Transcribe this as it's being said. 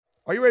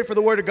Are you ready for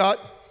the Word of God?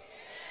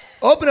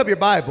 Open up your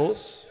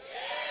Bibles.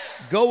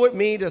 Go with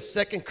me to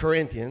 2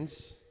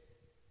 Corinthians.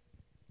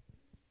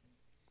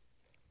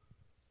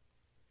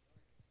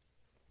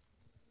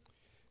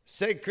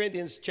 Second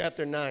Corinthians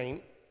chapter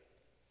 9.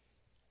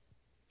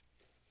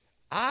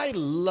 I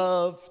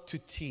love to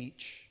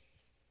teach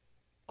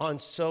on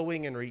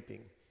sowing and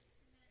reaping.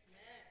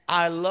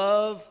 I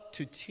love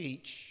to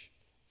teach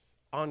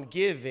on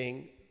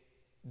giving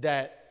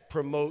that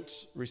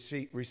promotes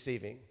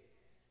receiving.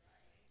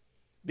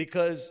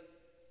 Because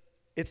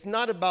it's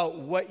not about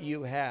what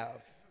you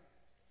have.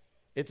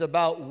 It's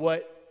about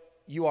what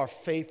you are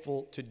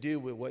faithful to do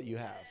with what you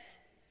have.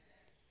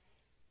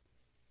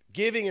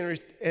 Giving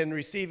and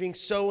receiving,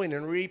 sowing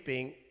and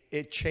reaping,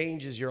 it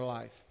changes your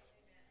life.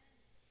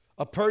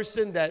 A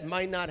person that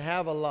might not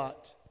have a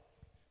lot,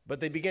 but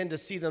they begin to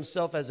see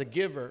themselves as a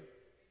giver,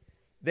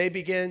 they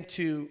begin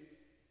to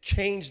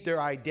change their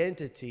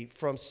identity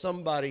from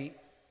somebody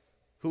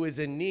who is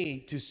in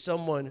need to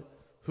someone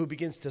who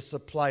begins to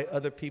supply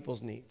other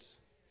people's needs.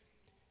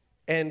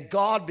 And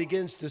God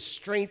begins to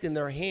strengthen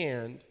their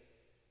hand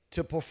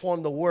to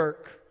perform the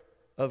work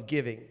of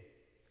giving.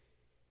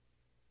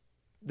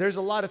 There's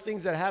a lot of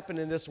things that happen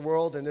in this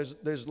world, and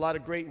there's a lot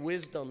of great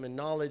wisdom and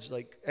knowledge,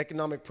 like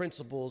economic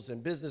principles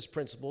and business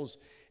principles,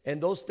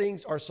 and those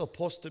things are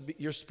supposed to be,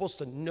 you're supposed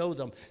to know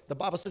them. The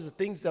Bible says the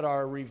things that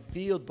are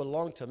revealed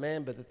belong to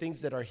man, but the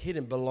things that are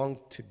hidden belong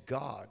to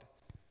God.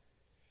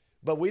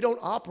 But we don't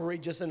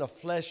operate just in a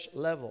flesh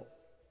level.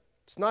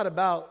 It's not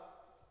about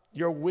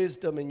your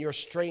wisdom and your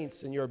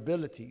strengths and your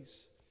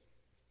abilities.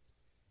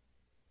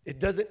 It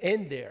doesn't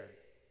end there.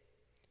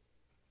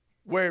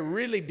 Where it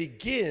really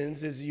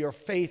begins is your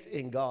faith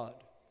in God,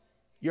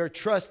 your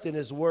trust in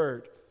His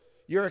Word,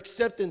 your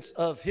acceptance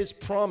of His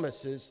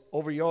promises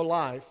over your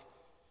life,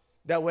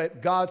 that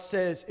what God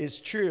says is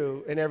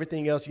true and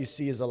everything else you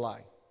see is a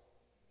lie.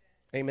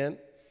 Amen?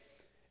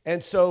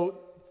 And so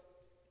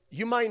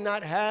you might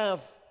not have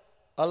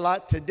a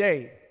lot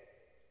today,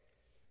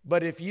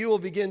 but if you will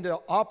begin to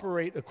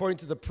operate according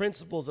to the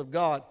principles of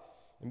God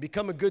and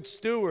become a good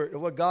steward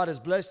of what God has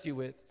blessed you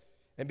with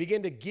and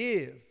begin to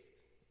give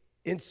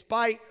in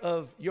spite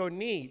of your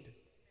need,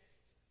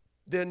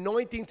 the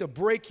anointing to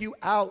break you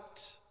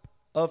out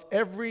of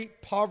every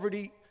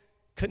poverty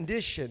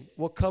condition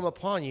will come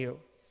upon you,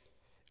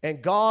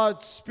 and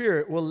God's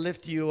Spirit will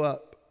lift you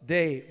up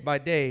day by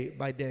day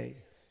by day.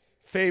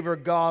 Favor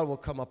of God will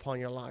come upon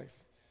your life.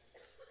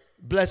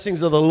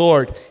 Blessings of the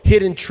Lord,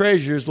 hidden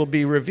treasures will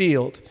be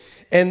revealed.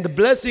 And the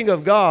blessing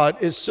of God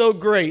is so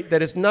great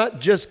that it's not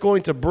just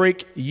going to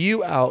break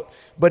you out,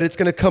 but it's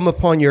going to come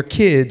upon your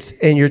kids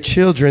and your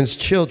children's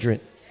children.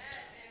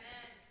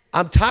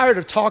 I'm tired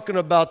of talking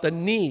about the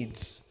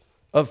needs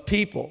of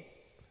people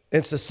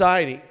in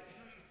society.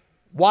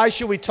 Why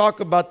should we talk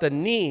about the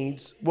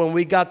needs when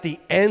we got the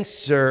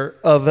answer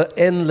of an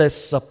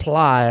endless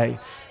supply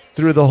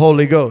through the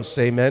Holy Ghost?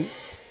 Amen.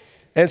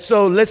 And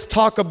so let's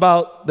talk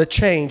about the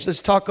change.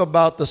 Let's talk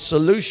about the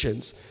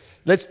solutions.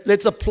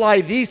 Let's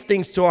apply these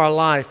things to our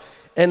life.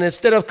 And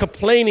instead of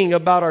complaining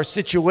about our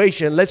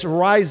situation, let's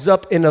rise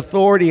up in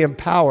authority and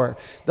power.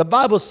 The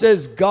Bible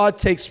says God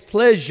takes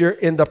pleasure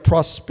in the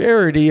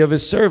prosperity of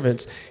His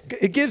servants.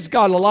 It gives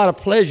God a lot of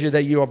pleasure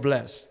that you are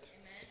blessed.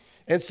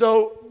 And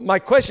so my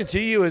question to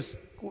you is,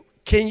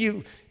 can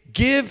you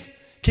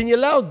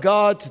allow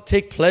God to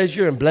take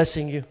pleasure in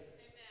blessing you?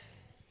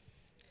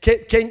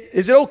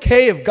 Is it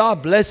okay if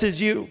God blesses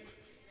you?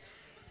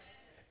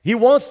 He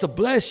wants to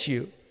bless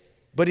you,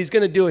 but He's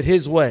going to do it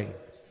His way.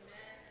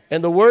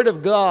 And the Word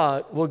of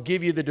God will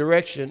give you the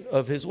direction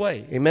of His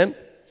way. Amen?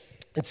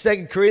 In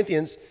 2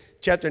 Corinthians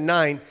chapter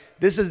 9,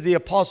 this is the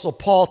Apostle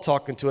Paul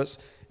talking to us.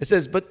 It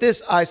says, "But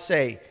this I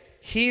say,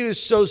 he who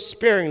sows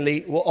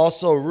sparingly will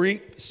also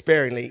reap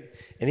sparingly,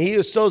 and he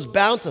who sows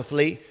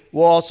bountifully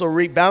will also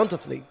reap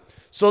bountifully.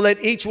 So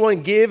let each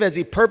one give as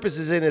he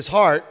purposes in his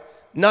heart,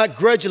 not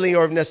grudgingly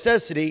or of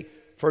necessity,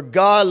 for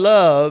God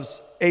loves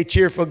a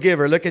cheerful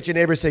giver." Look at your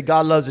neighbor and say,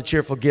 God loves a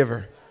cheerful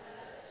giver.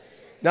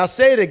 Now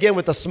say it again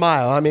with a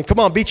smile. I mean, come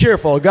on, be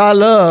cheerful. God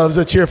loves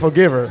a cheerful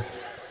giver.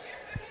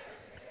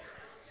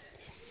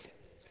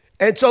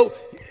 And so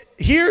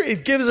here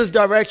it gives us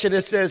direction.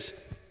 It says,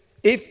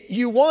 if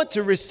you want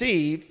to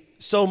receive,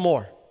 sow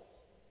more.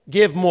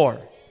 Give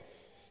more.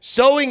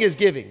 Sowing is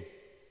giving.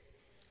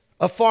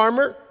 A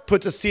farmer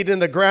puts a seed in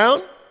the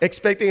ground,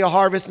 expecting a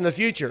harvest in the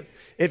future.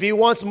 If he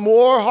wants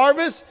more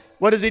harvest,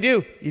 what does he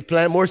do? He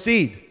plant more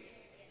seed.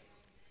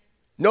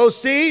 No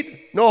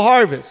seed, no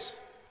harvest.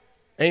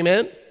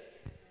 Amen.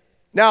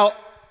 Now,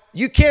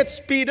 you can't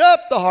speed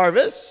up the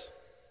harvest.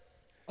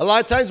 A lot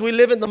of times we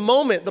live in the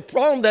moment. The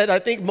problem that I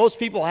think most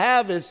people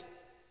have is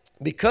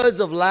because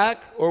of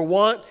lack or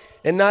want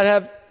and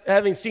not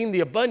having seen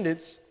the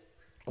abundance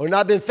or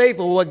not been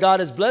faithful with what God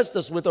has blessed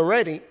us with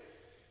already,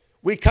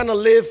 we kind of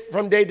live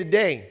from day to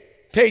day,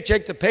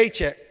 paycheck to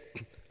paycheck.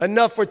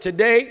 Enough for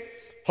today.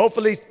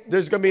 Hopefully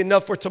there's going to be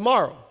enough for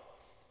tomorrow.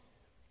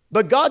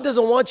 But God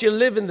doesn't want you to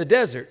live in the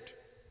desert.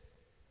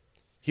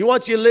 He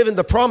wants you to live in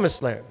the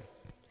promised land.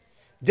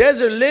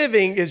 Desert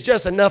living is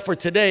just enough for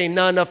today,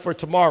 not enough for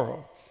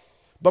tomorrow.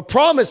 But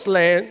promised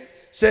land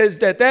says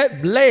that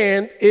that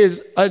land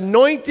is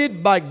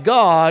anointed by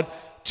God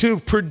to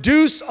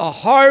produce a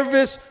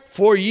harvest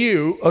for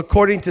you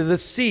according to the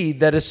seed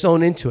that is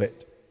sown into it.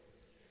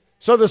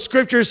 So the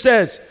scripture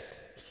says,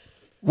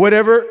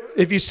 whatever,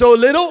 if you sow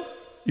little,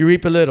 you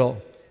reap a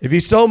little. If you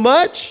sow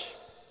much,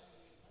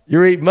 you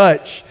reap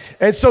much.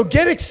 And so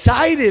get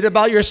excited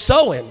about your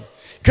sowing,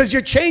 because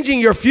you're changing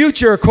your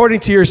future according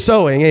to your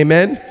sowing.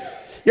 Amen.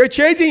 You're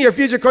changing your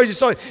future according to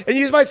your sowing. And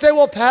you might say,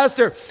 well,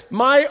 Pastor,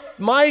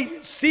 my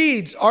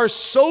seeds are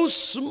so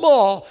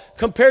small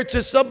compared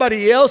to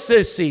somebody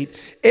else's seed.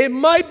 It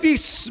might be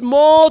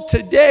small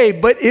today,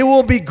 but it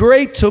will be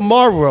great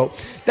tomorrow.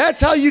 That's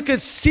how you can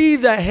see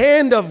the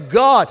hand of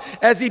God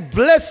as he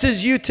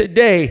blesses you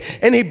today,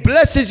 and he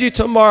blesses you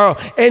tomorrow,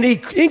 and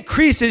he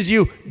increases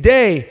you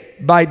day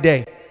by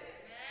day.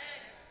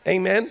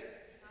 Amen.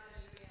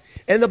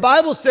 And the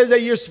Bible says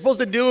that you're supposed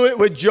to do it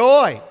with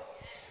joy.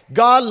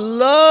 God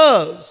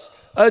loves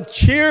a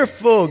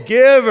cheerful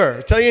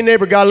giver. Tell your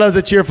neighbor, God loves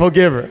a cheerful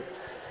giver.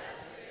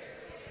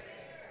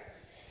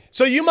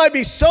 So you might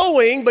be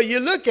sowing, but you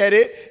look at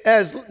it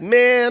as,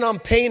 man, I'm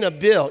paying a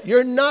bill.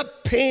 You're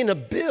not paying a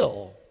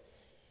bill.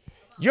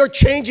 You're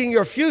changing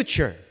your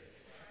future.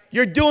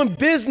 You're doing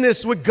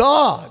business with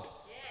God.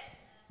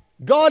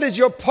 God is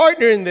your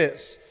partner in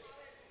this.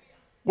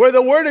 Where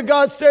the word of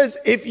God says,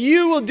 if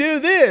you will do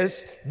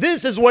this,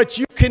 this is what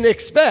you can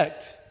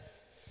expect.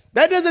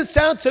 That doesn't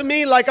sound to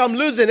me like I'm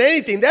losing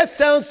anything. That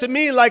sounds to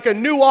me like a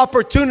new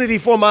opportunity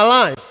for my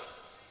life.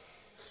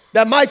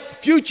 That my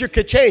future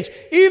could change.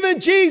 Even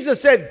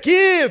Jesus said,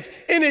 give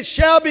and it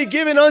shall be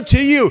given unto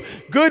you.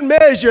 Good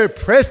measure,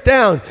 pressed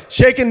down,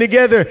 shaken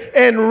together,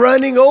 and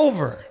running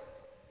over.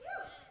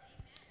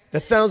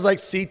 That sounds like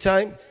seed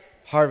time,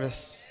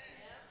 harvest.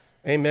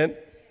 Amen.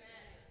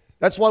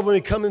 That's why when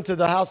we come into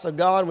the house of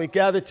God, we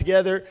gather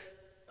together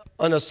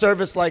on a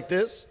service like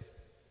this,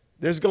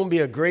 there's going to be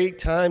a great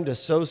time to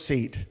sow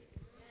seed.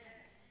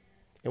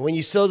 And when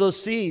you sow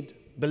those seed,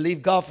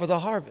 believe God for the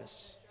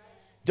harvest.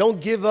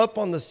 Don't give up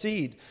on the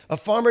seed. A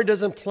farmer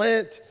doesn't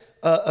plant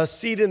a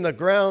seed in the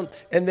ground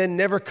and then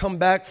never come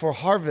back for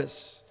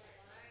harvest.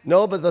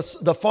 No, but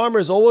the farmer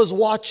is always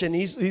watching.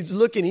 He's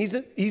looking.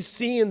 He's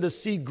seeing the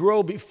seed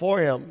grow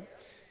before him.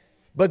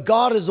 But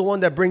God is the one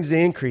that brings the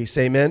increase.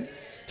 Amen.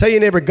 Tell your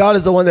neighbor, God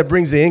is the one that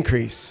brings the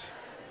increase.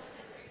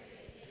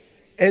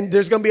 And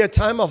there's going to be a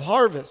time of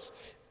harvest.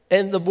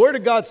 And the word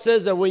of God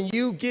says that when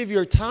you give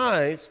your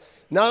tithes,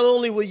 not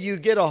only will you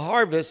get a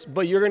harvest,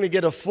 but you're going to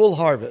get a full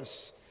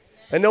harvest.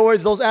 In other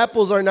words, those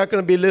apples are not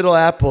going to be little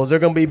apples. They're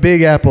going to be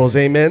big apples.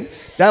 Amen.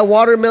 That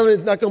watermelon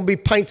is not going to be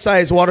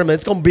pint-sized watermelon.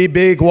 It's going to be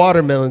big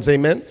watermelons.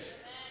 Amen.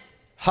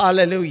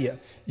 Hallelujah.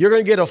 You're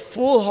going to get a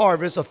full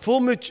harvest, a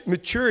full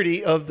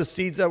maturity of the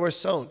seeds that were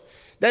sown.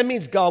 That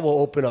means God will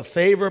open up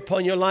favor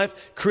upon your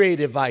life,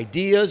 creative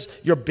ideas.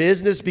 Your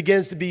business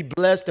begins to be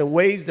blessed in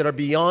ways that are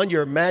beyond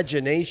your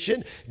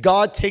imagination.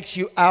 God takes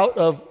you out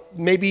of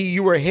maybe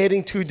you were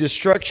heading to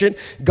destruction.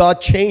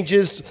 God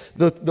changes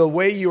the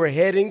way you were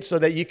heading so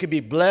that you could be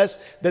blessed.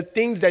 The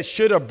things that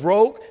should have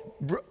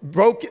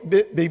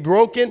be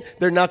broken,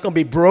 they're not going to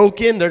be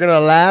broken. They're going to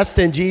last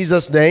in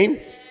Jesus' name.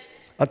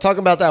 I'm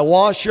talking about that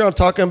washer. I'm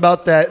talking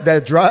about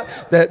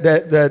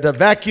the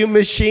vacuum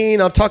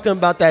machine. I'm talking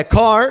about that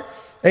car.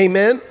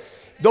 Amen.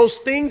 Those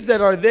things that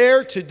are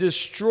there to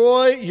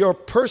destroy your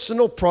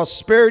personal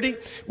prosperity.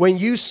 When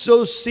you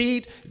sow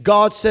seed,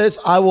 God says,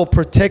 I will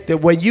protect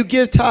it. When you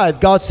give tithe,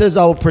 God says,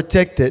 I will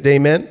protect it.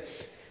 Amen.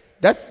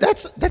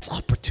 That's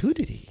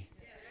opportunity.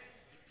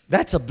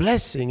 That's a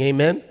blessing.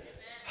 Amen.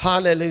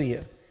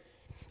 Hallelujah.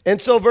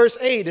 And so verse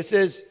 8, it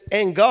says,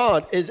 and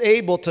God is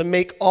able to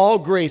make all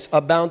grace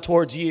abound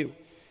towards you,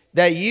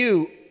 that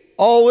you,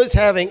 always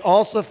having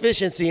all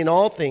sufficiency in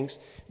all things,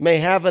 may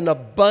have an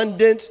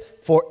abundance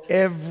for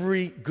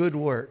every good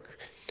work.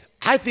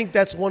 I think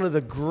that's one of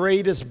the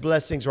greatest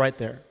blessings right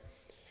there.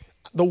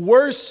 The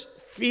worst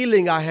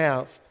feeling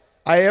I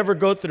ever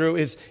go through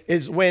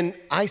is when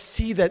I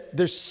see that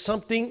there's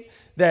something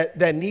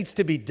that needs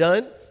to be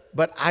done,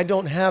 but I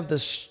don't have the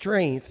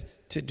strength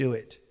to do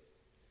it.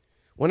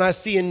 When I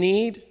see a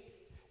need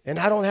and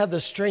I don't have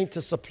the strength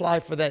to supply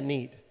for that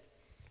need.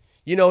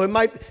 You know,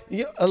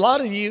 a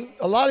lot of you,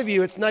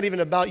 it's not even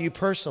about you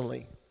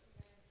personally.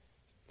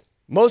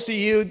 Most of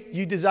you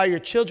desire your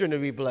children to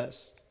be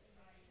blessed.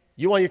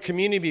 You want your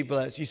community to be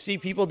blessed. You see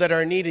people that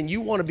are in need and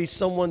you want to be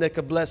someone that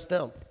could bless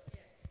them.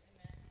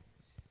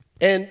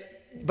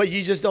 But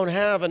you just don't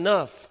have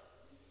enough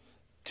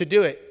to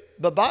do it.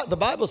 But the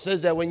Bible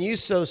says that when you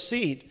sow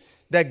seed,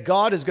 that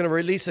God is going to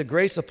release a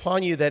grace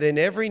upon you that in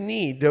every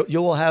need you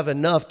will have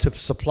enough to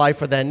supply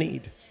for that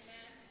need.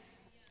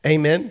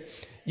 Amen.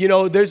 You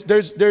know, there's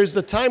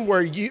the time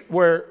where you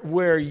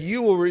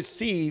will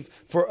receive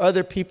for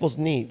other people's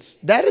needs.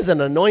 That is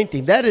an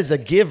anointing. That is a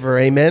giver.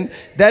 Amen.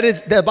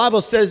 The Bible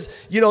says,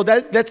 you know,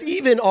 that's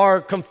even our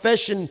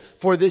confession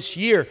for this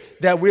year,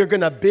 that we're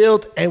going to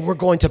build and we're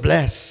going to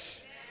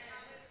bless.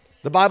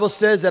 The Bible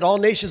says that all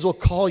nations will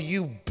call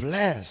you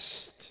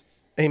blessed.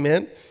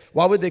 Amen.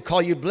 Why would they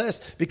call you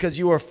blessed? Because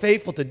you are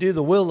faithful to do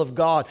the will of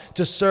God,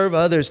 to serve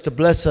others, to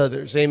bless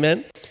others.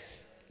 Amen.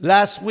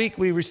 Last week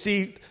we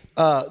received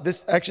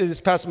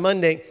this past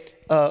Monday,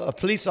 a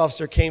police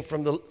officer came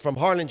from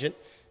Harlingen,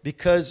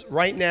 because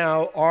right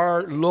now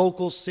our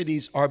local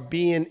cities are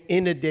being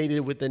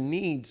inundated with the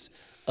needs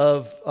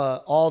of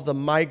all the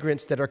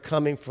migrants that are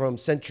coming from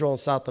Central and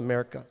South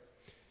America.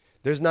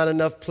 There's not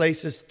enough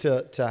places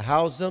to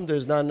house them.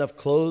 There's not enough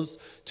clothes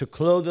to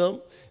clothe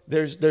them.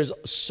 There's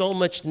so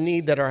much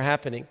need that are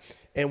happening.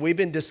 And we've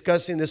been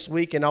discussing this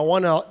week, and I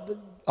want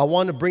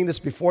to bring this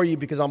before you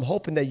because I'm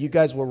hoping that you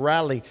guys will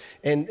rally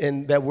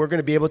and that we're going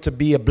to be able to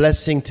be a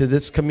blessing to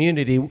this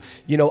community.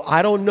 You know,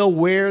 I don't know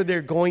where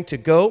they're going to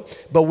go,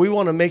 but we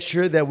want to make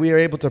sure that we are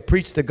able to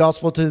preach the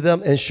gospel to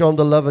them and show them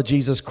the love of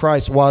Jesus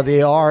Christ while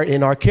they are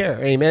in our care.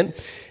 Amen.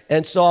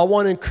 And so I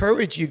want to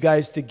encourage you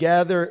guys to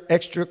gather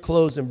extra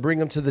clothes and bring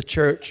them to the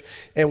church.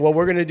 And what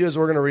we're going to do is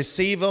we're going to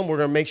receive them. We're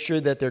going to make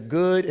sure that they're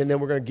good. And then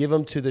we're going to give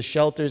them to the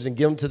shelters and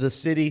give them to the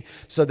city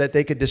so that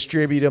they could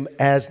distribute them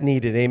as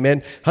needed.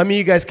 Amen. How many of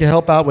you guys can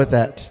help out with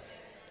that?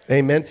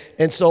 Amen.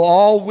 And so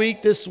all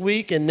week this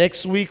week and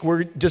next week,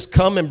 we're just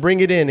come and bring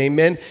it in.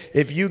 Amen.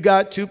 If you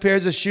got 2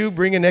 pairs of shoes,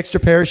 bring an extra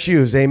pair of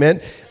shoes.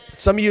 Amen.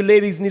 Some of you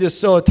ladies need to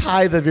sew a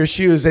tithe of your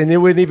shoes and it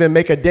wouldn't even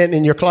make a dent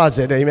in your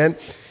closet. Amen.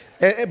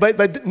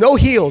 But no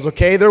heels,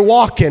 okay? They're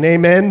walking,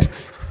 amen.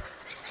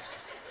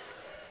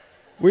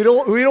 We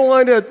don't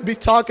want to be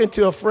talking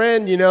to a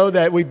friend, you know,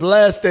 that we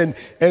blessed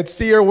and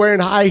see her wearing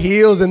high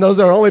heels and those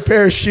are our only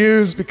pair of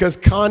shoes because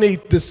Connie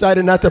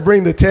decided not to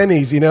bring the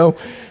tennies, you know.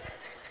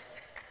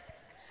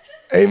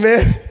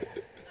 Amen.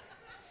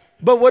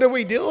 But what are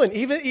we doing?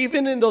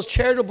 Even in those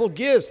charitable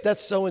gifts,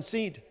 that's sowing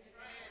seed.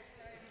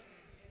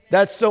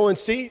 That's sowing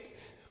seed.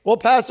 Well,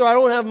 Pastor, I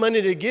don't have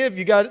money to give.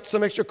 You got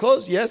some extra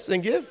clothes? Yes,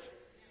 then give.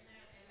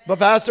 But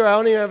Pastor, I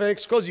don't even have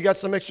extra clothes. You got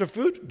some extra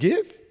food?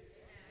 Give.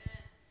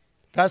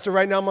 Pastor,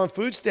 right now I'm on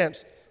food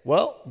stamps.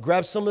 Well,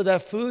 grab some of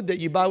that food that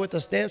you buy with the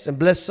stamps and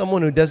bless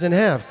someone who doesn't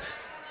have.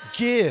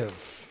 Give.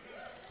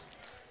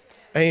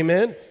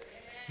 Amen.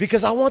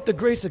 Because I want the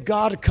grace of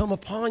God to come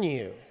upon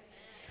you.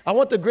 I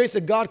want the grace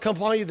of God to come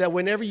upon you that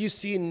whenever you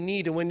see a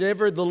need and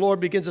whenever the Lord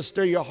begins to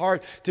stir your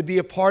heart to be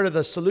a part of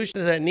the solution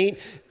to that need,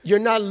 you're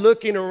not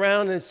looking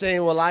around and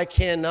saying, well, I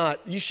cannot.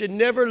 You should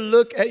never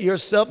look at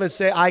yourself and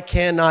say, I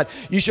cannot.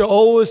 You should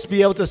always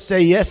be able to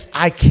say, yes,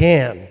 I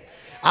can.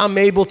 I'm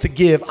able to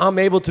give. I'm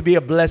able to be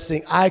a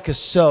blessing. I can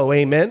sow.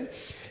 Amen.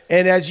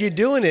 And as you're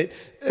doing it,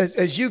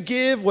 as you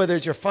give, whether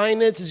it's your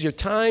finances, your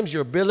times,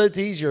 your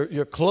abilities,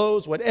 your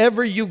clothes,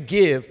 whatever you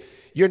give,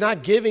 you're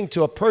not giving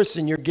to a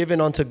person, you're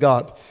giving unto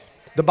God.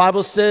 The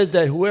Bible says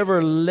that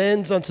whoever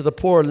lends unto the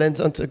poor,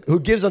 who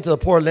gives unto the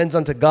poor, lends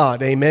unto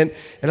God. Amen.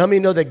 And how many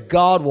know that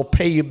God will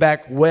pay you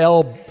back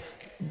well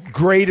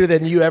greater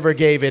than you ever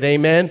gave it?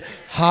 Amen.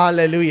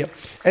 Hallelujah.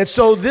 And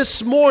so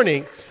this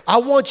morning, I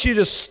want you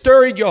to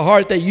stir in your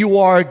heart that you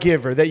are a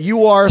giver, that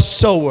you are a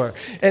sower,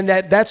 and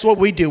that's what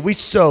we do. We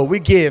sow, we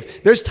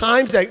give. There's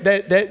times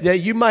that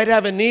you might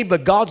have a need,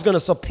 but God's going to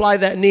supply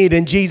that need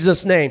in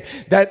Jesus' name.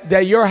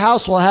 That your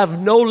house will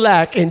have no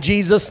lack in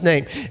Jesus'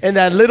 name. And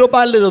that little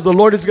by little, the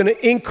Lord is going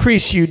to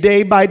increase you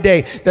day by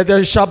day. That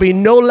there shall be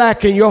no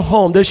lack in your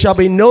home. There shall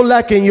be no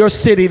lack in your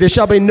city. There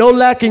shall be no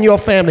lack in your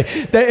family.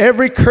 That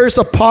every curse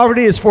of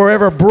poverty is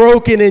forever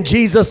broken in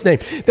Jesus' name.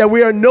 That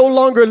we are no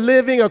longer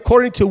living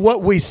according to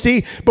what we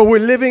see, but we're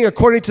living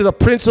according to the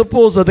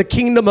principles of the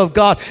kingdom of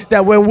God,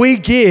 that when we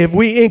give,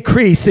 we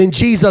increase in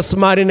Jesus'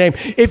 mighty name.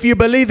 If you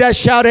believe that,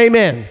 shout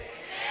amen. Amen.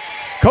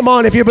 Come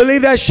on, if you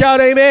believe that,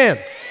 shout amen.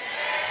 Amen.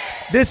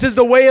 This is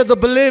the way of the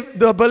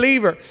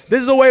believer. This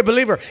is the way of the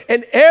believer.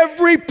 And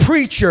every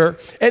preacher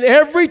and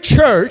every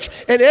church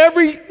and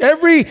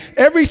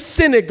every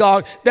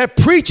synagogue that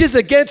preaches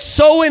against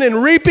sowing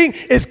and reaping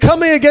is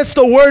coming against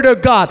the word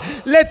of God.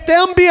 Let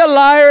them be a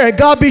liar and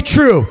God be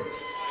true.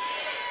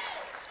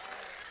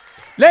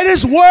 Let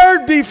his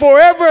word be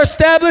forever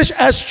established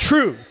as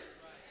truth.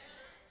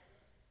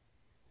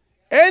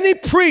 Any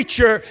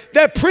preacher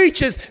that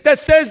preaches that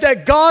says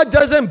that God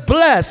doesn't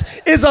bless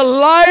is a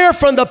liar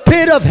from the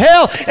pit of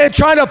hell and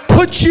trying to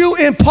put you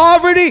in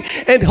poverty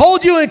and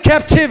hold you in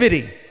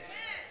captivity.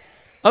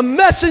 A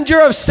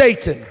messenger of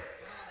Satan.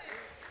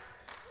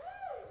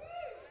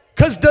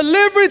 Because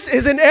deliverance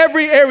is in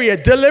every area.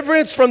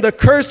 Deliverance from the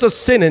curse of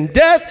sin and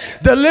death.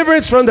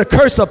 Deliverance from the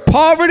curse of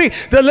poverty.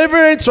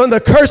 Deliverance from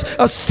the curse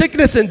of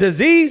sickness and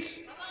disease.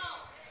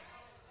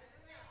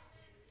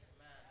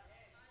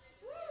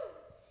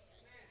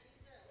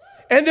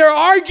 And their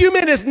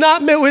argument is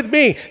not met with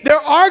me.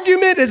 Their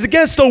argument is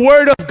against the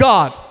word of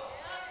God.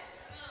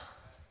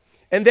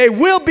 And they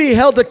will be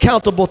held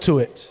accountable to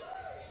it.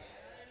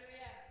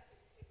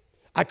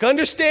 I can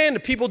understand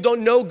that people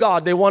don't know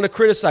God. They want to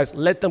criticize.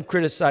 Let them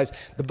criticize.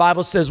 The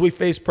Bible says we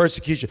face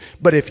persecution.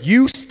 But if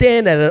you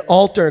stand at an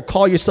altar and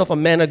call yourself a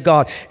man of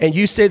God, and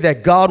you say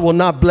that God will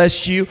not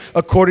bless you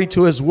according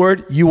to his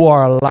word, you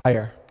are a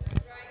liar.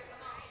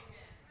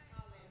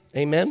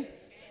 Amen?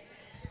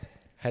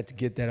 Had to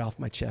get that off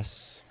my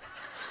chest.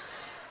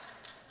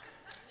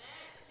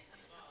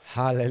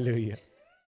 Hallelujah.